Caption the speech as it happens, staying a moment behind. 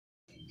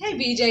Hey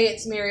BJ,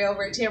 it's Mary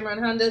over at Tameron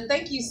Honda.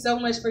 Thank you so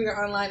much for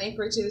your online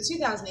inquiry to the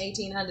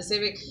 2018 Honda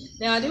Civic.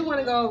 Now I do want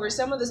to go over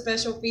some of the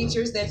special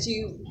features that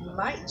you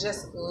might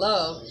just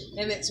love,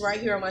 and it's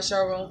right here on my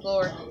showroom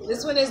floor.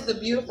 This one is the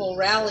beautiful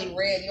Rally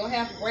Red. You'll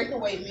have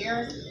breakaway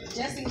mirrors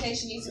just in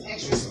case you need some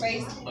extra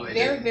space.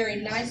 Very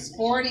nice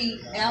sporty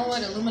alloy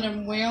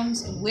aluminum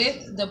rims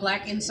with the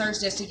black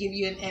inserts just to give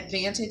you an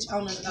advantage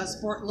on a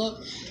sport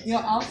look. You'll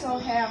also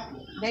have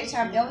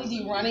daytime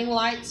LED running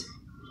lights.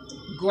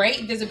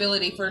 Great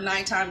visibility for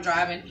nighttime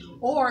driving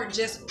or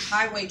just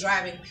highway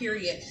driving,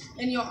 period.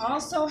 And you'll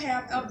also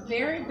have a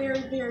very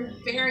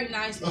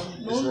nice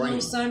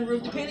moonroof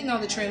sunroof, depending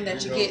on the trim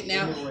that you get.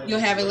 Now, you'll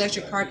have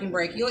electric parking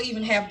brake. You'll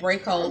even have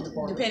brake hold.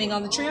 Depending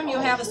on the trim, you'll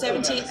have a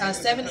 7-inch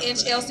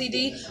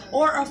LCD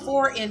or a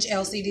 4-inch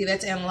LCD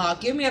that's analog.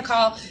 Give me a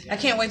call. I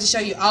can't wait to show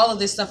you all of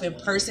this stuff in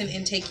person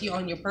and take you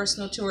on your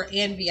personal tour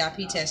and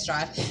VIP test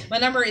drive. My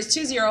number is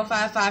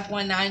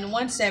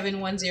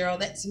 205-519-1710.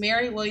 That's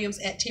Mary Williams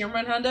at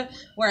Tameron Honda,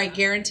 where I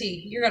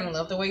guarantee you're going to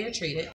love the way you're treated.